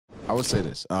I would say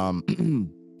this.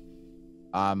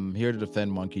 I'm here to defend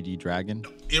Monkey D. Dragon.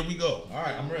 Here we go. All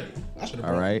right, I'm ready.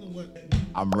 All right.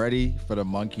 I'm ready for the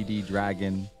Monkey D.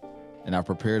 Dragon, and I've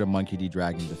prepared a Monkey D.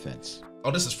 Dragon defense.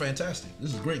 Oh, this is fantastic.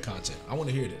 This is great content. I want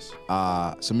to hear this.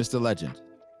 So Mr. Legend.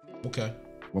 Okay.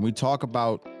 When we talk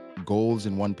about goals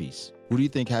in One Piece, who do you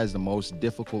think has the most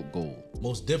difficult goal?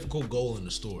 Most difficult goal in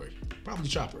the story? Probably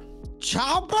Chopper.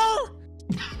 Chopper?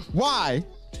 Why?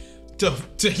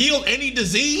 To heal any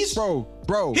disease?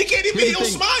 Bro. He can't even heal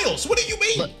smiles. What do you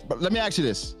mean? But let me ask you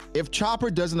this. If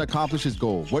Chopper doesn't accomplish his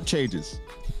goal, what changes?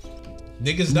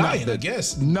 Niggas dying, I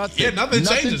guess. Nothing. Yeah, nothing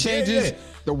changes. Yeah. Yeah.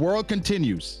 The world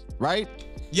continues, right?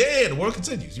 Yeah, the world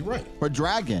continues. You're right. For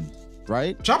Dragon,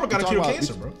 right? Chopper got to cure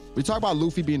cancer, bro. We talk about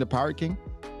Luffy being the Pirate King.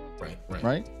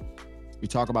 Right. We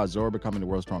talk about Zoro becoming the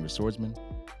world's strongest swordsman.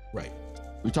 Right.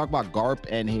 We talk about Garp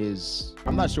and his...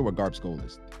 I'm not sure what Garp's goal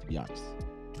is, to be honest.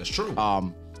 That's true.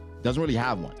 Doesn't really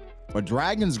have one. But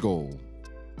Dragon's goal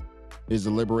is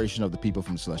the liberation of the people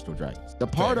from the Celestial Dragons. The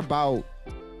part about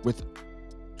with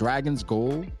Dragon's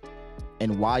goal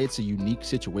and why it's a unique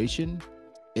situation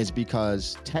is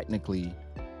because technically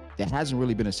there hasn't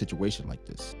really been a situation like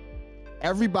this.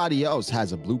 Everybody else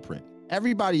has a blueprint.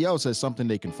 Everybody else has something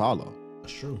they can follow.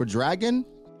 That's true. For Dragon,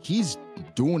 he's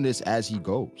doing this as he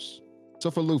goes. So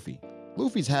for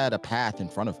Luffy's had a path in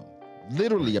front of him.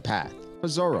 Literally a path. For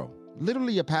Zoro,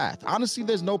 literally a path. Honestly,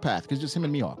 there's no path because just him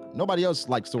and Mihawk. Nobody else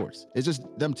likes swords. It's just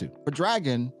them two. For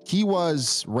Dragon, he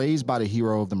was raised by the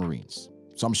hero of the Marines.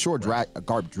 So I'm sure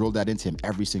Garp drilled that into him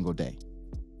every single day.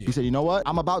 Yeah. He said, you know what?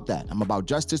 I'm about that. I'm about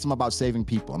justice. I'm about saving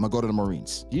people. I'm gonna go to the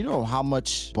Marines. Do you know how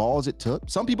much balls it took?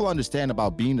 Some people understand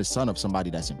about being the son of somebody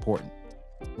that's important.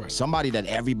 Right. Somebody that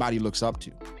everybody looks up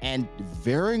to. And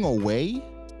veering away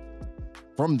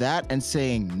from that and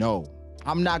saying, no,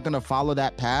 I'm not gonna follow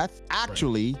that path.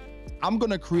 Actually, I'm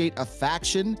gonna create a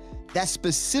faction that's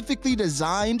specifically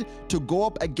designed to go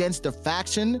up against the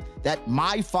faction that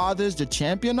my father's the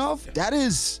champion of. That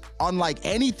is unlike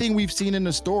anything we've seen in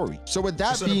the story. So with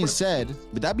that being said,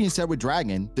 with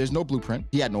Dragon, there's no blueprint.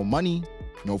 He had no money,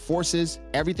 no forces.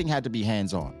 Everything had to be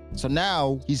hands-on. So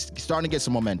now he's starting to get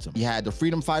some momentum. He had the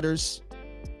freedom fighters,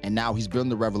 and now he's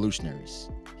building the revolutionaries.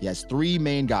 He has three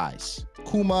main guys: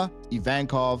 Kuma,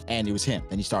 Ivankov, and it was him.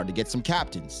 Then he started to get some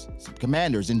captains, some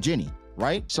commanders, and Ginny,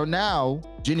 right? So now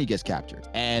Ginny gets captured,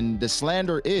 and the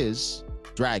slander is,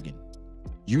 Dragon,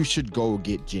 you should go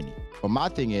get Ginny. But my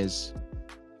thing is,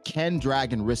 can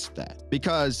Dragon risk that?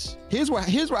 Because here's what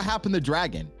happened to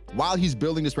Dragon while he's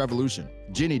building this revolution.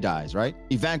 Ginny dies, right?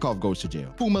 Ivankov goes to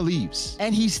jail. Kuma leaves,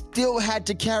 and he still had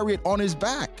to carry it on his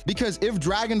back, because if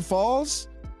Dragon falls,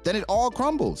 then it all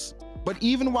crumbles. But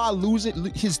even while losing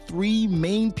his three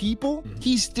main people,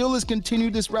 he still has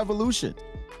continued this revolution.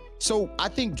 So I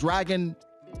think Dragon,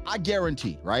 I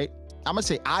guarantee, right? I'm gonna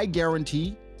say I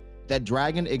guarantee that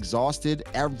Dragon exhausted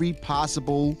every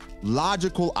possible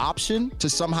logical option to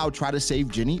somehow try to save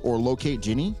Ginny or locate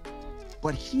Ginny.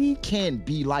 But he can't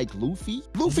be like Luffy.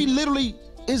 Luffy literally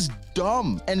is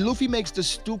dumb, and Luffy makes the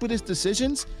stupidest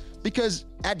decisions because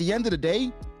at the end of the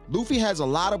day, Luffy has a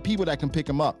lot of people that can pick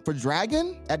him up. For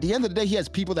Dragon, at the end of the day, he has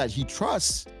people that he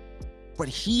trusts, but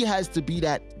he has to be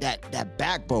that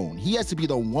backbone. He has to be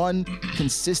the one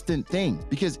consistent thing,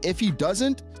 because if he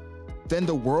doesn't, then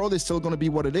the world is still gonna be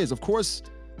what it is. Of course,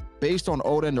 based on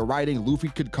Oda and the writing, Luffy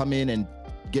could come in and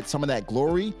get some of that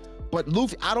glory, but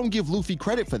Luffy, I don't give Luffy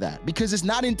credit for that because it's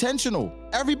not intentional.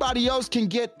 Everybody else can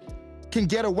get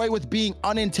away with being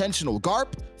unintentional.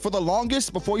 Garp, for the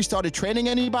longest, before he started training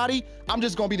anybody, I'm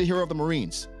just gonna be the hero of the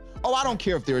Marines. Oh, I don't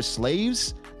care if they're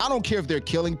slaves. I don't care if they're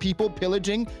killing people,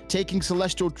 pillaging, taking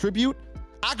celestial tribute.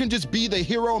 I can just be the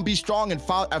hero and be strong and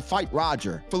fight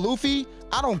Roger. For Luffy,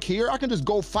 I don't care. I can just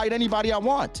go fight anybody I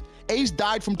want. Ace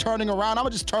died from turning around. I'm gonna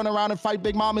just turn around and fight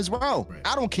Big Mom as well. Right.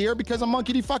 I don't care because I'm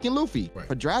Monkey D. fucking Luffy. Right.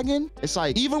 For Dragon, it's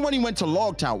like, even when he went to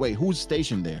Logtown, wait, who's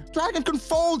stationed there? Dragon can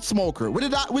fold Smoker with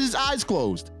his eyes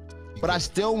closed. But I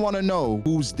still wanna know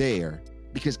who's there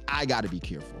because I gotta be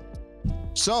careful.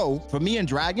 So for me and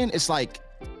Dragon, it's like,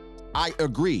 I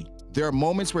agree. There are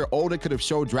moments where Oda could have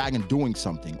showed Dragon doing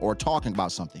something or talking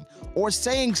about something or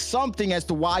saying something as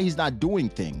to why he's not doing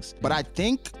things. But I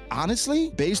think,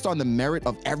 honestly, based on the merit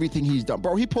of everything he's done,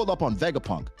 bro, he pulled up on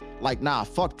Vegapunk. Like, nah,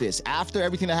 fuck this. After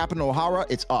everything that happened to Ohara,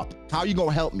 it's up. How you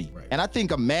gonna help me? Right. And I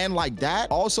think a man like that,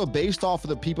 also based off of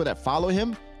the people that follow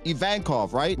him,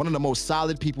 Ivankov, right? One of the most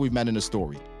solid people we've met in the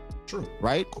story. True.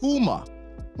 Right? Kuma.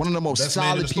 One of the most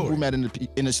solid people we met in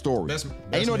the story. Best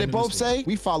and you know what they both say?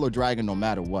 We follow Dragon no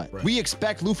matter what. Right. We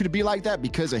expect Luffy to be like that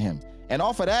because of him. And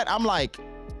off of that, I'm like,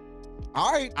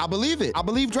 all right, I believe it. I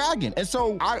believe Dragon. And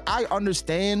so I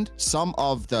understand some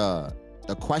of the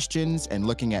questions and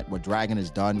looking at what Dragon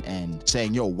has done and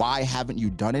saying, yo, why haven't you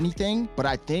done anything? But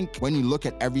I think when you look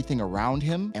at everything around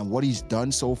him and what he's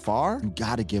done so far, you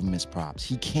gotta give him his props.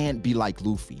 He can't be like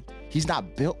Luffy. He's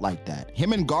not built like that.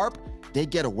 Him and Garp, they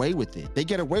get away with it. They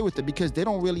get away with it because they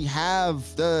don't really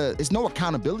have there's no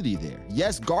accountability there.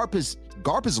 Yes, Garp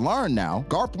has learned now.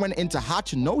 Garp went into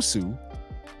Hachinosu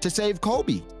to save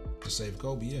Kobe. To save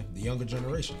Kobe, yeah, the younger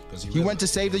generation. Because he went to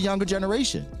save the younger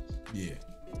generation. Yeah.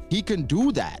 He can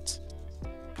do that,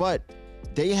 but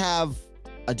they have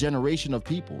a generation of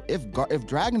people. If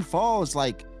Dragon falls,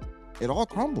 like, it all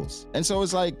crumbles. And so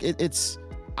it's like,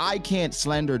 I can't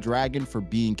slander Dragon for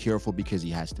being careful because he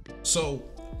has to be. So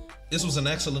this was an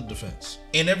excellent defense.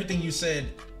 And everything you said,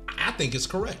 I think it's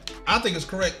correct. I think it's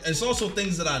correct. It's also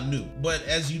things that I knew. But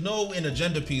as you know, in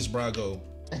Agenda Piece, Brago,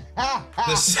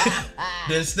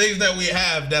 there's things that we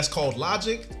have that's called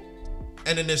logic,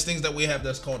 and then there's things that we have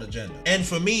that's called agenda. And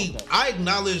for me, I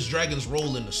acknowledge Dragon's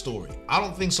role in the story. I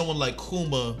don't think someone like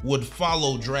Kuma would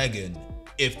follow Dragon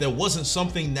if there wasn't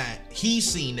something that he's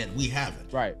seen that we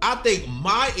haven't. Right. I think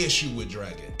my issue with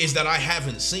Dragon is that I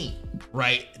haven't seen,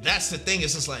 right? That's the thing.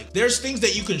 It's just like, there's things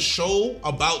that you can show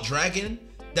about Dragon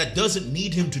that doesn't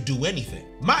need him to do anything.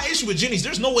 My issue with Jenny's,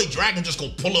 there's no way Dragon just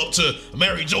gonna pull up to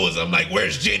Mary Jo's and I'm like,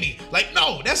 where's Jenny? Like,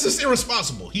 no, that's just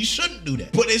irresponsible. He shouldn't do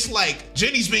that. But it's like,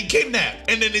 Jenny's been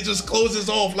kidnapped, and then it just closes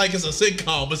off like it's a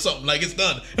sitcom or something, like it's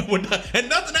done. And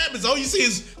nothing happens. All you see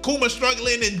is Kuma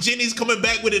struggling and Jenny's coming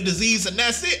back with a disease, and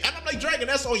that's it. And I'm like, Dragon,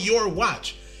 that's on your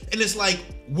watch. And it's like,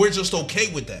 we're just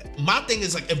okay with that. My thing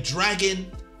is like, if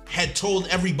Dragon had told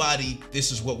everybody,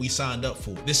 this is what we signed up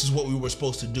for, this is what we were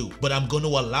supposed to do, but I'm going to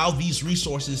allow these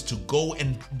resources to go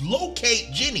and locate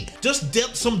Jenny. Just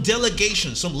some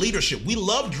delegation, some leadership. We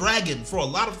love Dragon for a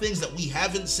lot of things that we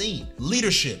haven't seen.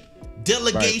 Leadership,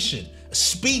 delegation, right,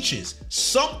 speeches,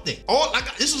 something.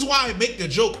 This is why I make the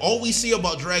joke, all we see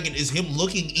about Dragon is him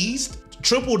looking east,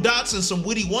 triple dots, and some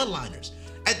witty one-liners.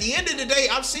 At the end of the day,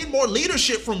 I've seen more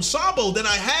leadership from Sabo than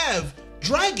I have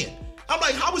Dragon. I'm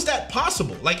like, how is that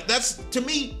possible? Like, that's, to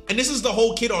me, and this is the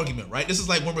whole Kid argument, right? This is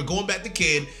like when we're going back to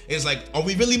Kid, it's like, are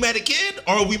we really mad at Kid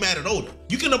or are we mad at Oda?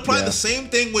 You can apply the same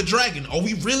thing with Dragon. Are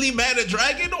we really mad at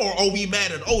Dragon or are we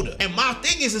mad at Oda? And my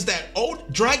thing is that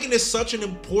Dragon is such an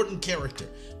important character,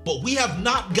 but we have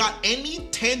not got any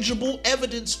tangible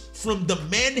evidence from the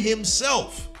man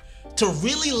himself to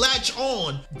really latch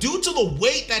on due to the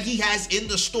weight that he has in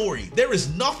the story. There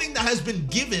is nothing that has been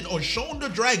given or shown to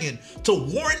Dragon to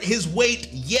warrant his weight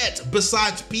yet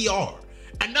besides PR.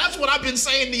 And that's what I've been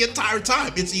saying the entire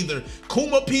time. It's either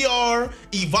Kuma PR,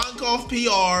 Ivankov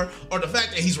PR, or the fact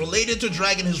that he's related to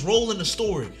Dragon, his role in the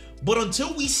story. But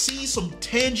until we see some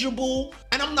tangible,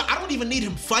 and I don't even need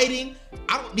him fighting.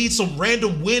 I don't need some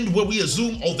random wind where we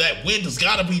assume, oh, that wind has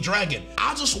gotta be Dragon.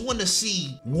 I just wanna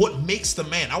see what makes the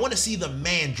man. I wanna see the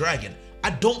man Dragon. I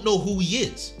don't know who he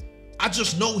is. I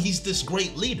just know he's this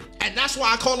great leader. And that's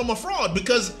why I call him a fraud,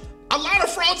 because a lot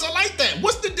of frauds are like that.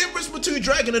 What's the difference between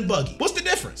Dragon and Buggy? What's the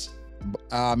difference?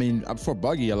 I mean, for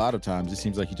Buggy, a lot of times it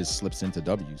seems like he just slips into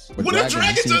W's. But what if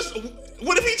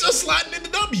he just sliding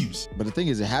into W's? But the thing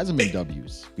is, it hasn't been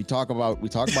W's. We talk about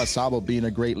Sabo being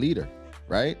a great leader,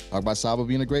 right? Talk about Sabo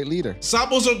being a great leader.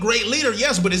 Sabo's a great leader,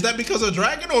 yes, but is that because of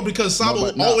Dragon or because Sabo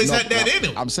had that in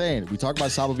him? I'm saying, we talk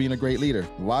about Sabo being a great leader.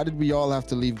 Why did we all have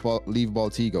to leave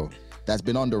Baltigo? That's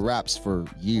been under wraps for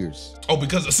years. Oh,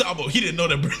 because of Sabo. He didn't know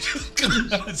that Bridges.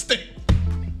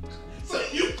 So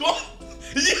you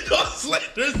gonna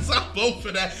slander Sabo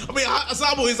for that? I mean,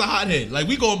 Sabo is a hothead. Like,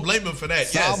 we gonna blame him for that.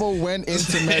 Sabo went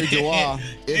into Mary Joa.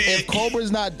 If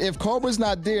Cobra's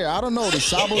not there, I don't know. Did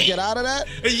Sabo get out of that?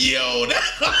 Yo,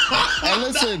 and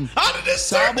listen, how did this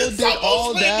Sabo did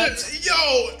all that.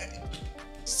 Yo,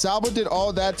 Sabo did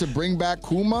all that to bring back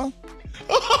Kuma.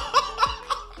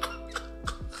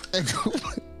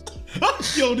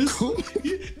 Yo, this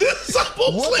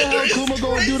Sabo what the hell Kuma is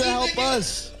gonna crazy, do to help nigga.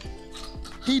 us?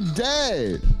 He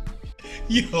dead.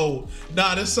 Yo,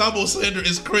 nah, this Sabo slander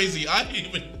is crazy. I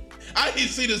didn't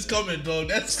see this coming, dog.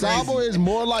 That's crazy. Sabo is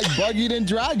more like Buggy than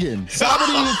Dragon. Sabo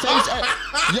didn't even face.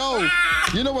 Yo,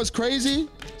 you know what's crazy?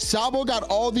 Sabo got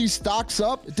all these stocks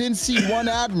up, didn't see one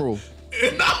admiral.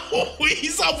 No, he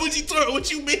saw Fujitora. What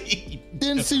you mean?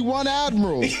 Didn't see one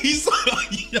admiral. He saw.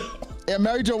 Yo. And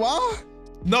Mary Joa?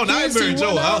 No, not in Mary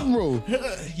Jo.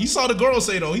 He saw the girl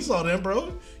say though. He saw them,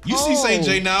 bro. You see Saint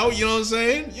J now. You know what I'm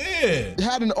saying? Yeah.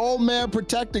 Had an old man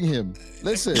protecting him.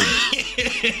 Listen.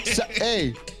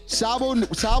 Hey, Sabo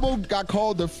got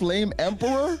called the Flame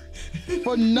Emperor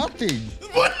for nothing.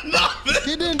 For nothing.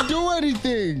 He didn't do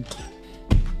anything.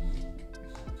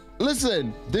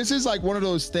 Listen, this is like one of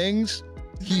those things.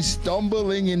 He's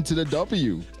stumbling into the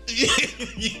W.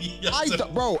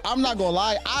 Bro, I'm not gonna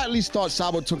lie. I at least thought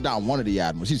Sabo took down one of the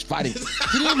Admirals. He's fighting.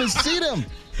 He didn't even see them.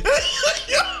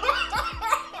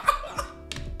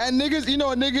 And niggas, you know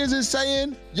what niggas is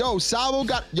saying? Yo, Sabo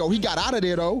he got out of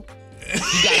there though.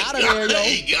 He got out of there, yo.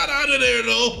 He got out of there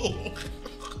though.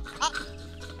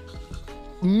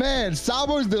 Man,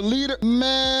 Sabo's the leader.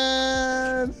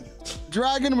 Man,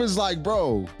 Dragon was like,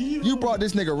 bro, you brought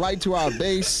this nigga right to our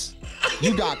base.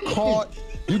 You got caught.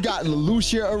 You got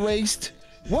Lelouch erased.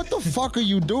 What the fuck are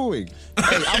you doing?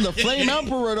 Hey, I'm the Flame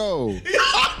Emperor though.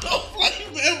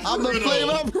 I'm the Flame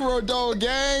Emperor though,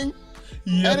 gang.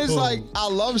 Yo. And it's like, I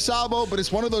love Sabo, but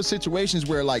it's one of those situations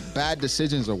where like bad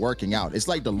decisions are working out. It's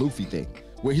like the Luffy thing,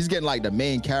 where he's getting like the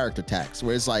main character tax,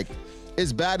 where it's like,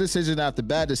 it's bad decision after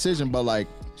bad decision, but like,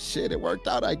 shit, it worked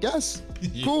out, I guess.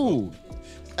 Cool.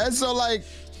 And so like,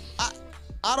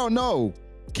 I don't know.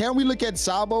 Can we look at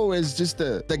Sabo as just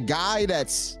the guy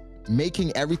that's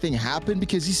making everything happen,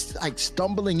 because he's like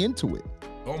stumbling into it?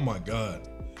 Oh my God.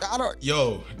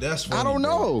 Yo, that's funny, I don't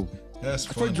know. That's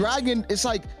funny. For Dragon, it's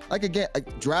like again,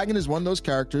 Dragon is one of those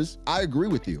characters. I agree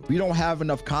with you. We don't have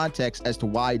enough context as to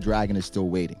why Dragon is still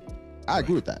waiting. I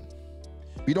agree with that.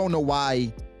 We don't know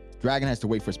why Dragon has to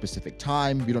wait for a specific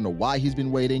time. We don't know why he's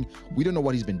been waiting. We don't know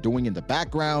what he's been doing in the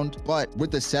background. But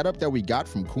with the setup that we got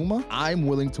from Kuma, I'm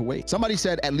willing to wait. Somebody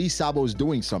said at least Sabo is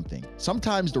doing something.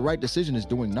 Sometimes the right decision is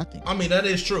doing nothing. I mean, that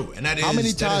is true, and that is, how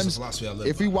many times, the philosophy I live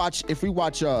if we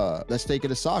watch Let's Take It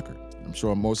to Soccer. I'm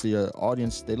sure most of your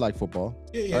audience, they like football.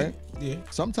 Yeah, right? Yeah.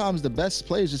 Sometimes the best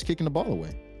play is just kicking the ball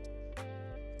away.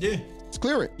 Yeah. Just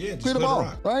clear it. Yeah, clear the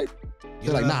ball, right?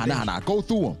 They're like, nah. Go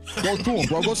through him. Go through him,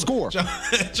 bro. Go score.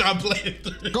 Try play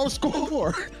it. Go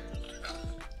score.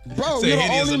 Bro, you're the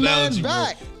only man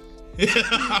back.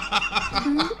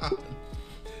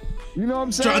 You know what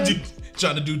I'm saying?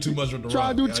 Trying to do too much with the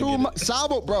Trying to do too much.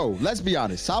 Sabo, bro, let's be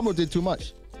honest. Sabo did too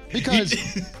much. Because,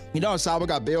 you know, Sabo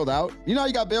got bailed out. You know how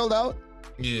he got bailed out?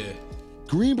 Yeah.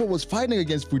 Greenberg was fighting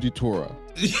against Fujitora.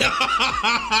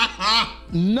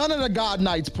 None of the God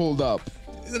Knights pulled up.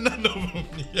 None of them.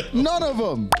 Yo. None of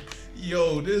them.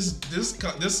 Yo, this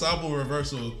Sabo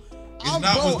reversal was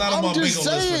not on my bingo list for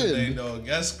today, dog.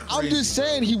 That's crazy. I'm just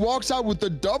saying, he walks out with the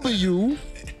W,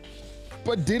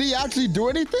 but did he actually do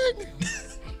anything?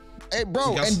 Hey,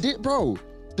 bro,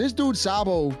 this dude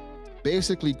Sabo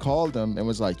basically called him and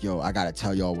was like, yo, I gotta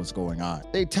tell y'all what's going on.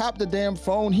 They tapped the damn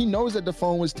phone. He knows that the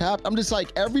phone was tapped. I'm just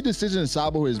like, every decision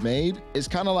Sabo has made is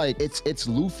kind of like, it's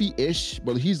Luffy-ish,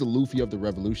 but he's the Luffy of the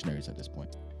revolutionaries at this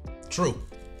point. True,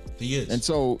 he is. And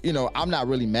so, you know, I'm not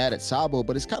really mad at Sabo,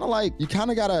 but it's kind of like, you kind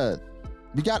of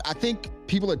I think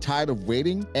people are tired of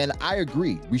waiting, and I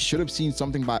agree. We should have seen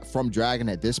something from Dragon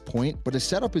at this point, but the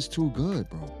setup is too good,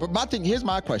 bro. But here's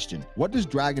my question. What does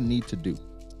Dragon need to do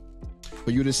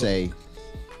for you to say,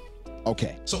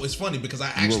 okay? So it's funny because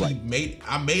I actually made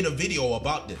a video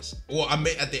about this. Or I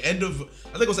think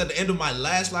it was at the end of my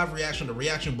last live reaction, the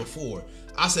reaction before.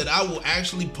 I said I will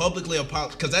actually publicly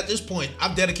apologize, because at this point,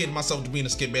 I've dedicated myself to being a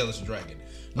Skip Bayless Dragon.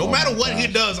 No matter what he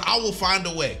does, I will find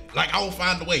a way. Like, I will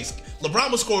find a way.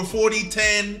 LeBron will score 40,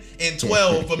 10, and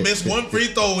 12, but miss one free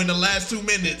throw in the last 2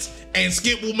 minutes, and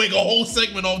Skip will make a whole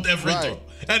segment off that free throw.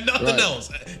 And nothing else.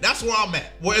 That's where I'm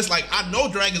at. Where it's like, I know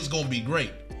Dragon's gonna be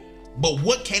great, but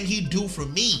what can he do for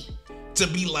me to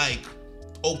be like,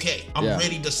 okay, I'm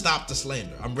ready to stop the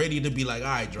slander. I'm ready to be like, all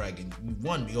right, Dragon, you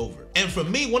won me over. And for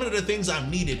me, one of the things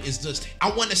I've needed is just, I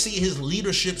want to see his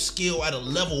leadership skill at a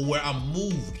level where I'm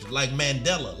moved like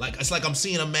Mandela. Like, it's like I'm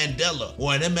seeing a Mandela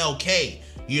or an MLK,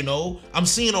 you know? I'm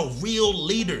seeing a real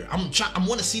leader. I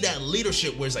want to see that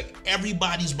leadership where it's like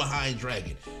everybody's behind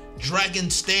Dragon. Dragon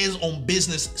stands on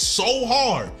business so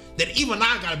hard that even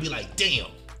I gotta be like, damn.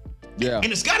 Yeah.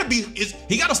 And it's gotta be,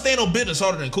 he gotta stand on business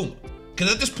harder than Kuma.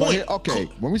 Because at this point, okay,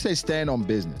 when we say stand on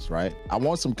business, right? I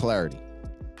want some clarity.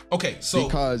 Okay, so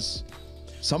because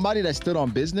somebody that stood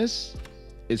on business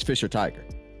is Fisher Tiger.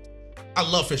 I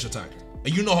love Fisher Tiger,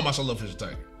 and you know how much I love Fisher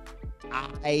Tiger.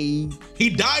 He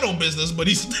died on business, but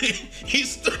he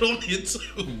stood on it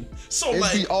too. So it's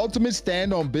like the ultimate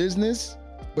stand on business,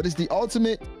 but it's the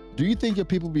ultimate. Do you think your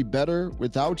people would be better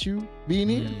without you being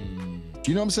here?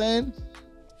 Do you know what I'm saying?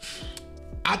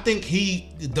 I think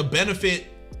the benefit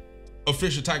of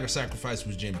Fisher Tiger sacrifice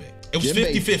was Jinbei. It was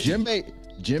 50-50.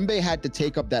 Jinbei had to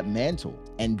take up that mantle,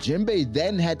 and Jinbei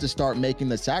then had to start making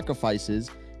the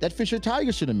sacrifices that Fisher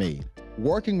Tiger should have made.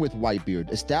 working with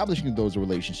Whitebeard, establishing those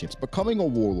relationships, becoming a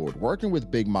warlord, working with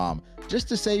Big Mom, just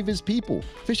to save his people.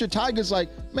 Fisher Tiger's like,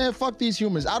 man, fuck these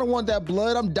humans. I don't want that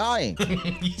blood. I'm dying.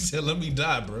 He said, let me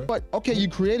die, bro. But okay, you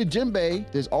created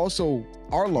Jinbei. There's also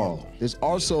Arlong. There's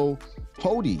also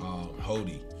Hody.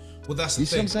 Hody. Well, that's the You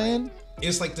thing. see what I'm saying?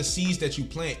 It's like the seeds that you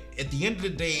plant. At the end of the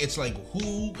day, it's like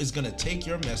who is gonna take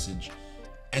your message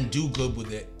and do good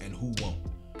with it and who won't.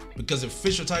 Because if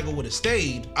Fisher Tiger would have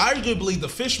stayed, arguably the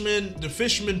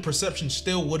fisherman perception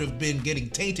still would have been getting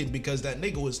tainted because that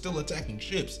nigga was still attacking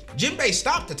ships. Jinbei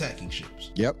stopped attacking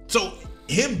ships. Yep. So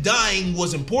him dying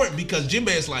was important because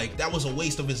Jinbei is like, that was a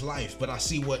waste of his life, but I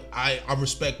see what I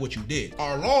respect what you did.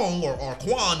 Arlong or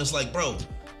Arquan is like, bro,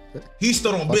 he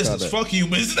stood on business. Fuck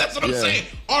humans. That's what I'm saying.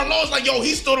 Arlong's like, yo,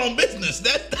 he stood on business.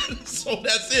 So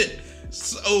that's it.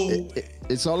 So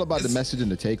it's all about the message and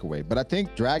the takeaway. But I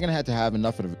think Dragon had to have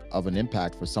enough of an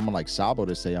impact for someone like Sabo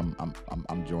to say, I'm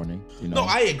joining. You know? No,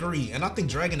 I agree, and I think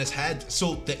Dragon has had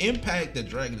the impact that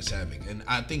Dragon is having, and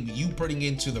I think you putting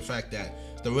into the fact that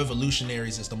the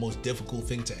Revolutionaries is the most difficult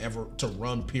thing to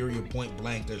run. Period. Point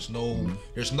blank. There's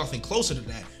nothing closer to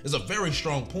that. Is a very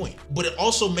strong point. But it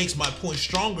also makes my point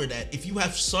stronger that if you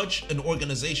have such an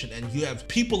organization and you have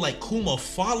people like Kuma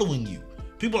following you,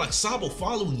 people like Sabo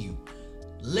following you,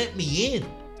 let me in.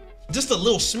 Just a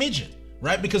little smidgen,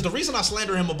 right? Because the reason I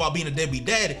slander him about being a deadbeat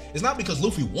dad is not because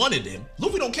Luffy wanted him.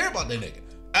 Luffy don't care about that nigga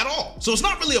at all. So it's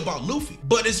not really about Luffy.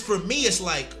 But it's for me, it's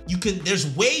like there's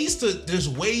ways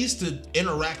to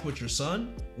interact with your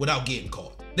son without getting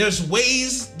caught. There's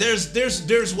ways to do it.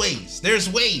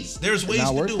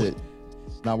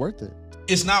 It's not worth it.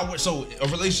 It's not worth. So a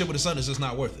relationship with a son is just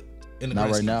not worth it. Not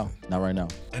right now.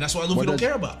 And that's why Luffy don't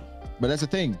care about it. But that's the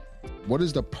thing. What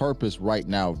is the purpose right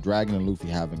now of Dragon and Luffy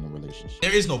having a relationship?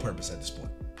 There is no purpose at this point.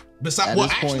 Besides,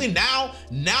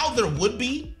 now there would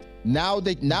be. Now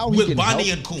he with can Bonnie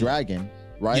help and Kuma. Dragon,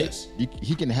 right? Yes.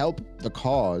 He can help the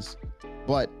cause,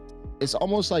 but it's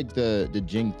almost like the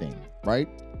Jing thing, right?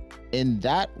 In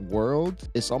that world,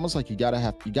 it's almost like you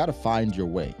gotta find your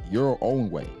way, your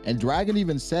own way. And Dragon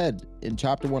even said in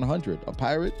chapter 100, a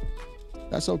pirate,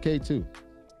 that's okay too,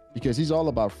 because he's all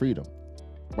about freedom.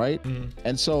 Right?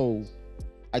 And so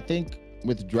I think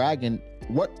with Dragon,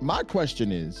 what my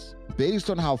question is, based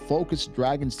on how focused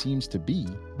Dragon seems to be,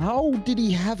 how did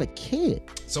he have a kid?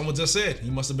 Someone just said he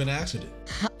must have been an accident.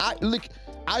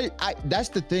 That's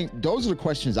the thing. Those are the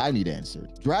questions I need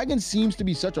answered. Dragon seems to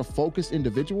be such a focused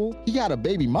individual. He got a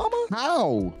baby mama?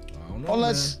 How? I don't know,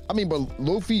 unless, man. I mean, but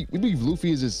Luffy, we believe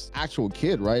Luffy is his actual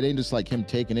kid, right? It ain't just like him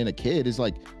taking in a kid. It's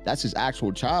like, that's his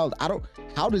actual child.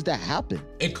 How does that happen?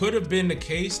 It could have been the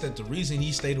case that the reason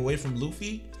he stayed away from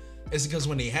Luffy is because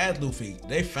when they had Luffy,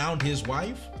 they found his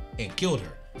wife and killed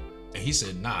her. And he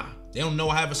said, nah, they don't know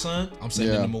I have a son. I'm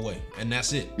sending them away. And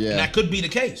that's it. Yeah. And that could be the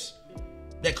case.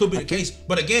 That could be the case.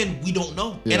 But again, we don't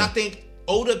know. Yeah. And I think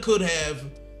Oda could have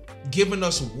given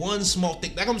us one small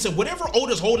thing. Like I'm saying, whatever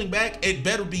Oda's holding back, it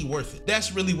better be worth it.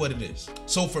 That's really what it is.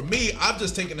 So for me, I've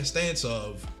just taken a stance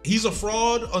of he's a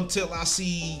fraud until I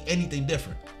see anything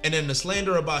different. And then the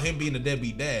slander about him being a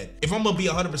deadbeat dad, if I'm gonna be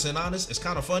 100% honest, it's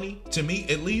kind of funny to me,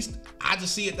 at least. I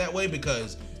just see it that way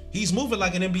because he's moving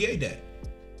like an NBA dad.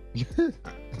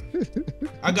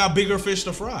 I got bigger fish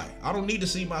to fry. I don't need to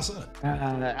see my son.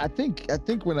 I think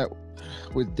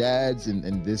with dads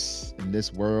in this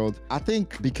world, I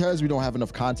think because we don't have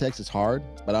enough context, it's hard,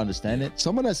 but I understand it.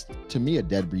 Someone that's to me a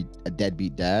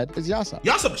deadbeat dad is Yasop.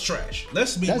 Yasop is trash.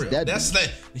 Let's be real.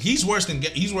 He's worse than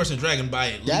Dragon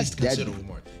by at least considerable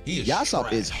more. He is Yasop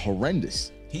trash. Is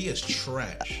horrendous. He is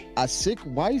trash. A sick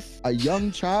wife, a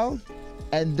young child,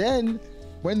 and then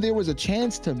when there was a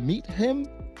chance to meet him,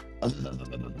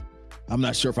 I'm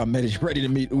not sure if I'm ready to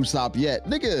meet Usopp yet.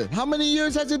 Nigga, how many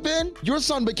years has it been? Your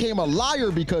son became a liar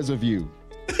because of you.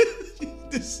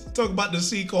 Talk about the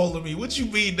sea calling me. What you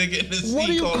mean, nigga, the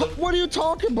sea calling me? What are you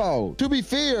talking about? To be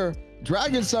fair,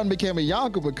 Dragon's son became a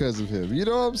Yonko because of him. You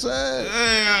know what I'm saying?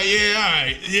 Yeah, all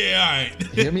right.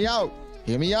 Hear me out.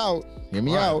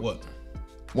 What?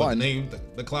 One name,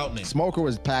 the clout name. Smoker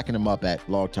was packing him up at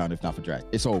Logtown if not for Dragon.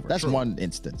 It's over. That's one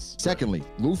instance. Secondly,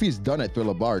 Luffy's done at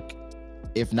Thriller Bark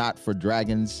if not for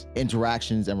Dragon's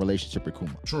interactions and relationship with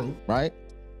Kuma. True. Right?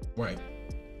 Right.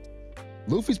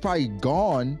 Luffy's probably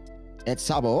gone at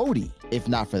Sabaody if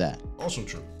not for that. Also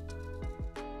true.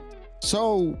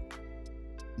 So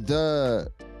the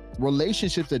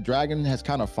relationships that Dragon has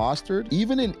kind of fostered,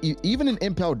 even in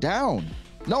Impel Down.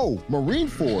 No,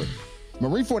 Marineford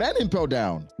and Impel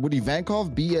Down. Would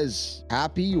Ivankov be as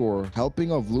happy or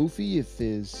helping of Luffy if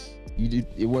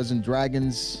it wasn't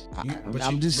Dragon's?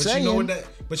 I'm just saying. You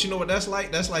know what that's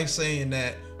like? That's like saying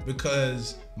that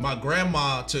because my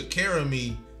grandma took care of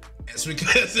me. It's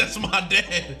because that's my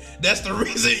dad. That's the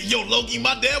reason, yo, Loki,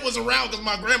 my dad was around because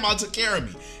my grandma took care of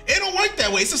me. It don't work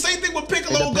that way. It's the same thing with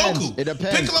Piccolo and Goku. It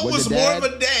depends. Piccolo was more of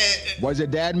a dad. Was your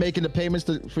dad making the payments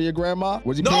for your grandma?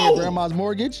 Was he paying your grandma's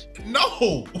mortgage?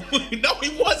 No, no,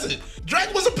 he wasn't.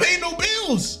 Dragon wasn't paying no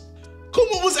bills.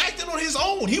 Kuma was acting on his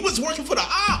own. He was working for the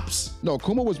ops. No,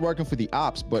 Kuma was working for the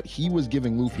ops, but he was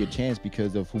giving Luffy a chance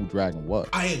because of who Dragon was.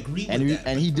 I agree with that.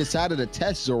 And he decided to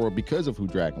test Zoro because of who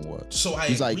Dragon was. So I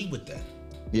agree with that.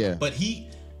 Yeah. But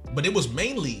it was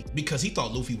mainly because he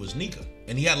thought Luffy was Nika,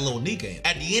 and he had a little Nika in.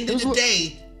 At the end of the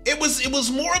day, it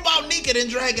was more about Nika than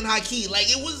Dragon High Key. Like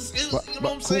it was you know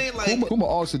what I'm saying? Like Kuma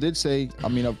also did say, I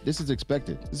mean, this is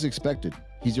expected. This is expected.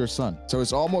 He's your son. So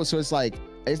it's like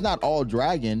it's not all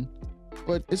Dragon,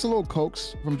 but it's a little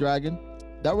coax from Dragon.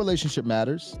 That relationship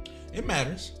matters. It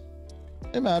matters.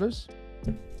 It matters.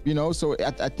 You know, so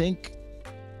I think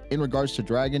in regards to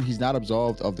Dragon, he's not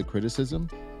absolved of the criticism.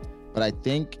 But I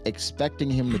think expecting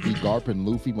him to be Garp and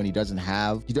Luffy when he doesn't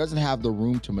have the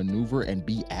room to maneuver and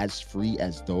be as free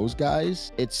as those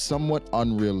guys, it's somewhat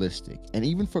unrealistic. And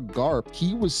even for Garp,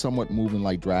 he was somewhat moving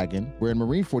like Dragon, where in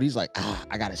Marineford, he's like,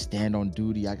 I gotta stand on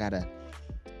duty. I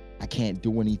can't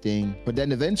do anything. But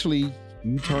then eventually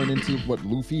you turn into what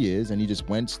Luffy is, and he just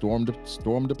stormed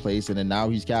the place, and then now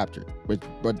he's captured.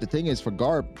 But the thing is, for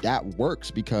Garp, that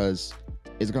works because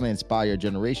it's going to inspire a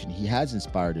generation. He has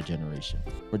inspired a generation.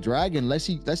 For Dragon, let's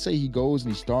say he goes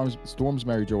and he storms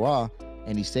Mary Joa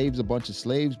and he saves a bunch of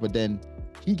slaves, but then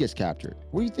he gets captured.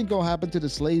 What do you think gonna happen to the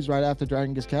slaves right after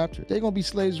Dragon gets captured? They're gonna be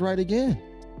slaves right again.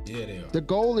 Yeah, they are. The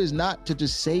goal is not to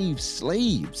just save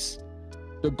slaves.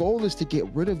 The goal is to get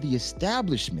rid of the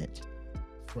establishment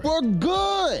for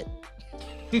good.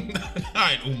 All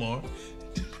right, Umar.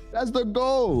 That's the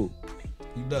goal.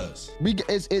 He does.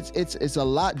 It's a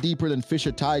lot deeper than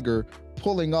Fisher Tiger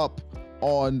pulling up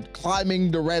on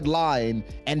climbing the red line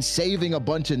and saving a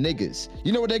bunch of niggas.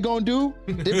 You know what they're gonna do?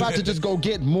 They're about to just go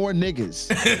get more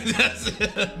niggas.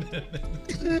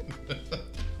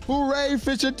 Hooray,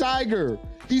 Fisher Tiger!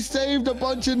 He saved a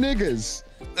bunch of niggas.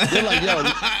 They're like, yo,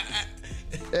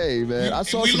 hey man, I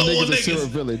saw some niggas in Syrup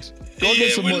Village. Go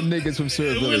get some more niggas from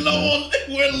Syrup Village.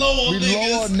 We're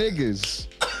low on niggas.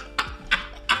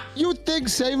 You think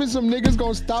saving some niggas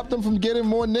gonna stop them from getting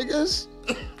more niggas?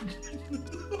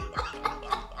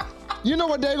 You know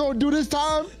what they gonna do this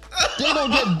time? They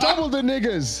gonna get double the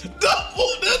niggas.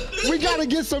 We gotta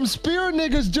get some spear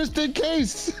niggas just in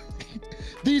case.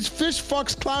 These fish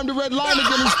fucks climb the red line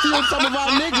again and steal some of our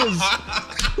niggas.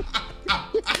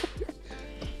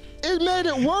 It made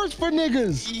it worse for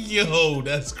niggas. Yo,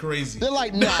 that's crazy. They're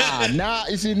like, nah.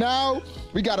 You see, now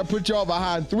we gotta put y'all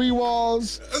behind 3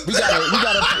 walls.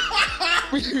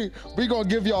 We gonna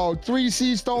give y'all 3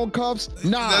 sea stone cuffs.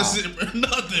 Nah. That's it.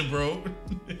 Nothing, bro.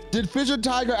 Did Fisher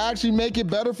Tiger actually make it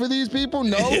better for these people?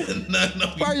 No.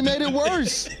 No. Probably made it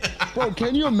worse. Bro,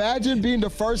 can you imagine being the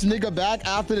first nigga back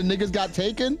after the niggas got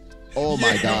taken? Oh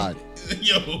my God.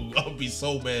 Yo, I'll be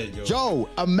so mad, yo. Joe,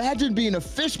 imagine being a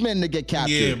fishman to get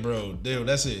captured. Yeah, bro. Dude,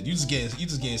 that's it. You just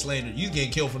getting slandered. You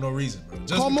getting killed for no reason, bro.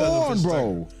 Just Come on,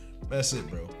 bro. That's it,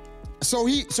 bro. So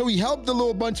he helped the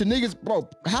little bunch of niggas. Bro,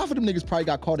 half of them niggas probably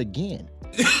got caught again.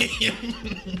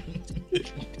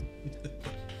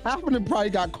 Half of them probably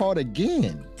got caught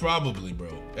again. Probably, bro.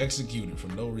 Executed for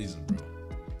no reason, bro.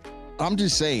 I'm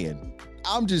just saying.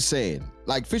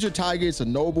 Like, Fisher Tiger, it's a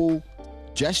noble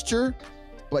gesture,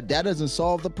 but that doesn't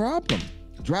solve the problem.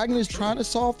 Dragon is trying to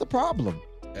solve the problem.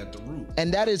 At the root.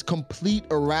 And that is complete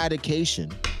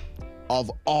eradication of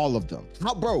all of them.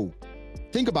 How, bro,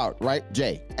 think about it, right?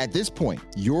 Jay, at this point,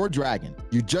 you're Dragon.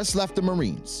 You just left the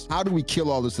Marines. How do we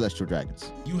kill all the Celestial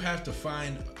Dragons? You have to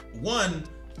find, one,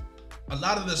 a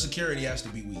lot of the security has to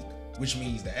be weak, which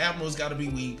means the Admiral's got to be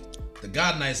weak, the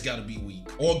God Knight's got to be weak,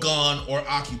 or gone, or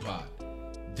occupied.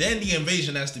 Then the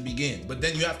invasion has to begin. But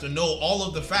then you have to know all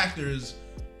of the factors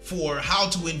for how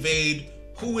to invade,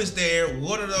 who is there,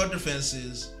 what are the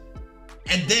defenses,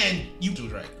 and then you do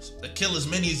dragons. Kill as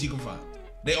many as you can find.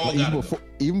 They all got to go.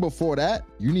 Even before that,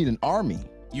 you need an army.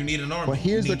 You need an army. But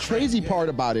here's the crazy part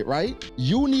about it, right?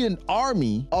 You need an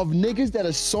army of niggas that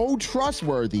are so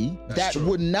trustworthy that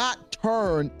would not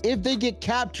turn if they get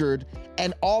captured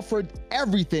and offered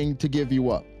everything to give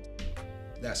you up.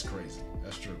 That's crazy.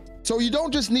 That's true. So you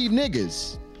don't just need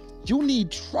niggas. You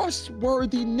need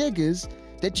trustworthy niggas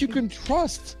that you can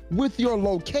trust with your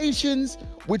locations,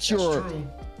 with your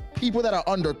people that are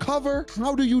undercover.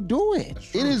 How do you do it?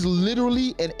 It is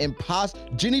literally an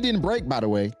impossible. Ginny didn't break, by the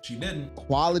way. She didn't.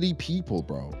 Quality people,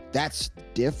 bro. That's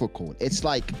difficult. It's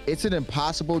like, it's an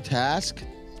impossible task,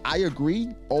 I agree.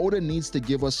 Oda needs to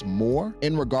give us more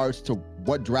in regards to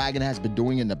what Dragon has been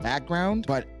doing in the background.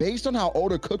 But based on how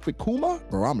Oda cooked with Kuma,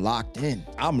 bro, I'm locked in.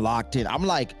 I'm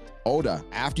like, Oda,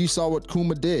 after you saw what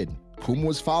Kuma did, Kuma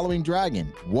was following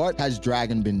Dragon. What has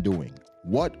Dragon been doing?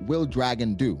 What will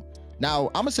Dragon do? Now,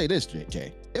 I'm gonna say this,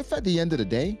 JJ. If at the end of the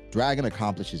day, Dragon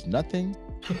accomplishes nothing,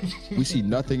 we see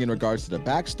nothing in regards to the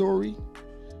backstory,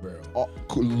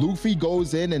 Luffy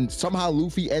goes in and somehow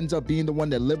Luffy ends up being the one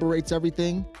that liberates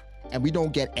everything, and we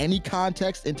don't get any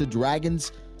context into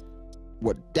Dragon's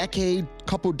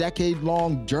couple decade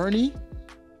long journey,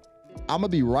 I'm gonna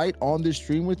be right on this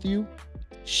stream with you,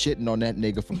 shitting on that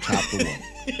nigga from chapter 1.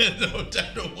 No,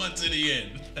 chapter 1 to the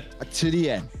end. To the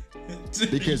end.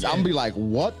 Because I'm gonna be like,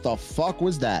 what the fuck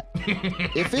was that?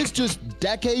 If it's just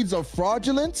decades of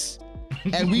fraudulence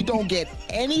and we don't get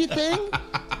anything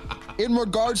in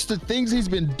regards to things he's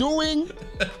been doing,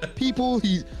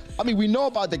 we know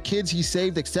about the kids he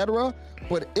saved, etc.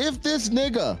 But if this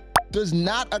nigga does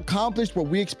not accomplish what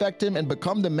we expect him and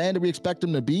become the man that we expect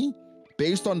him to be,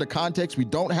 based on the context we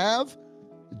don't have,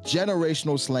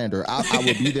 generational slander. I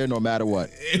will be there no matter what.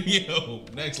 Yo,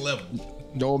 next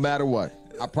level. No matter what.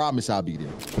 I promise I'll be there.